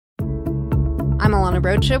I'm Alana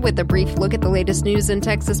Rocha with a brief look at the latest news in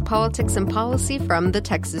Texas politics and policy from the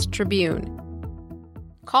Texas Tribune.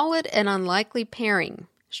 Call it an unlikely pairing.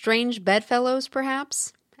 Strange bedfellows,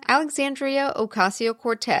 perhaps? Alexandria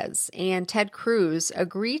Ocasio-Cortez and Ted Cruz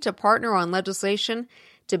agree to partner on legislation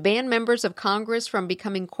to ban members of Congress from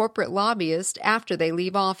becoming corporate lobbyists after they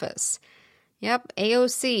leave office. Yep,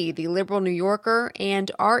 AOC, the liberal New Yorker, and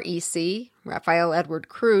REC, Rafael Edward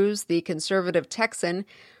Cruz, the conservative Texan,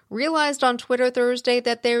 realized on Twitter Thursday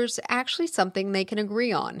that there's actually something they can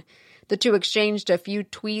agree on. The two exchanged a few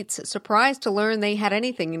tweets, surprised to learn they had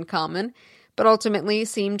anything in common, but ultimately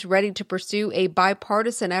seemed ready to pursue a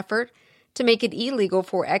bipartisan effort to make it illegal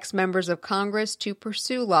for ex-members of Congress to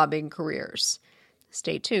pursue lobbying careers.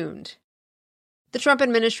 Stay tuned. The Trump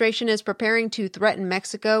administration is preparing to threaten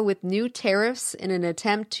Mexico with new tariffs in an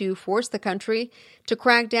attempt to force the country to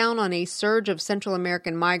crack down on a surge of Central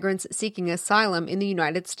American migrants seeking asylum in the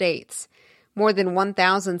United States. More than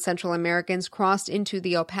 1,000 Central Americans crossed into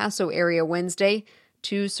the El Paso area Wednesday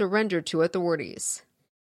to surrender to authorities.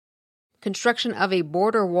 Construction of a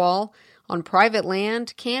border wall on private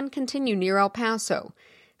land can continue near El Paso.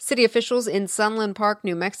 City officials in Sunland Park,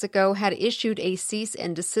 New Mexico, had issued a cease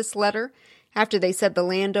and desist letter after they said the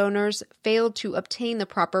landowners failed to obtain the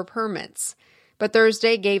proper permits. But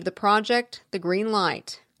Thursday gave the project the green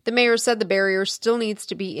light. The mayor said the barrier still needs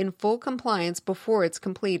to be in full compliance before it's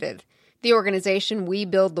completed. The organization We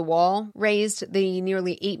Build the Wall raised the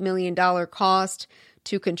nearly $8 million cost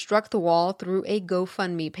to construct the wall through a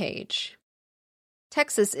GoFundMe page.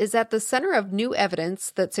 Texas is at the center of new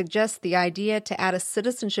evidence that suggests the idea to add a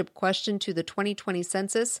citizenship question to the 2020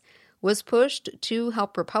 census was pushed to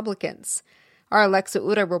help Republicans. Our Alexa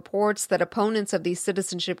Ura reports that opponents of the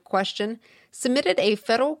citizenship question submitted a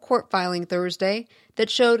federal court filing Thursday that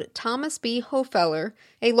showed Thomas B. Hofeller,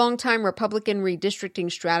 a longtime Republican redistricting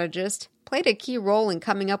strategist, played a key role in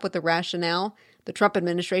coming up with the rationale the Trump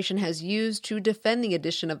administration has used to defend the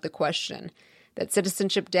addition of the question, that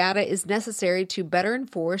citizenship data is necessary to better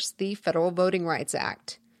enforce the Federal Voting Rights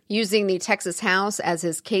Act. Using the Texas House as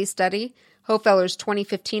his case study, Hofeller's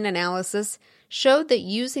 2015 analysis showed that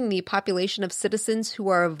using the population of citizens who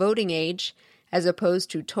are of voting age, as opposed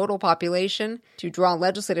to total population, to draw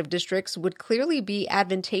legislative districts would clearly be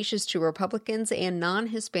advantageous to Republicans and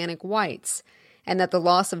non-Hispanic whites, and that the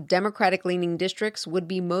loss of Democratic-leaning districts would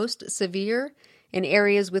be most severe in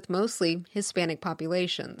areas with mostly Hispanic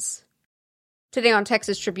populations. Today on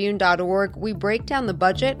TexasTribune.org, we break down the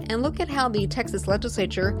budget and look at how the Texas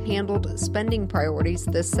legislature handled spending priorities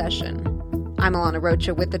this session. I'm Alana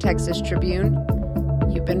Rocha with the Texas Tribune.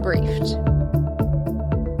 You've been briefed.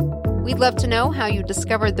 We'd love to know how you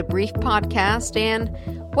discovered the Brief podcast and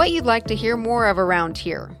what you'd like to hear more of around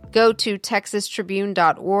here. Go to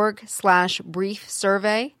TexasTribune.org/brief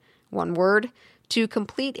survey, one word, to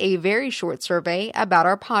complete a very short survey about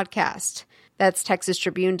our podcast. That's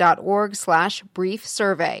TexasTribune.org/brief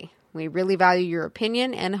survey. We really value your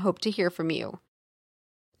opinion and hope to hear from you.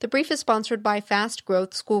 The Brief is sponsored by Fast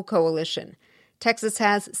Growth School Coalition. Texas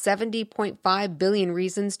has 70.5 billion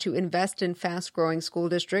reasons to invest in fast-growing school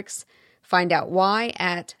districts. Find out why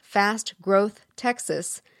at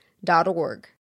fastgrowthtexas.org.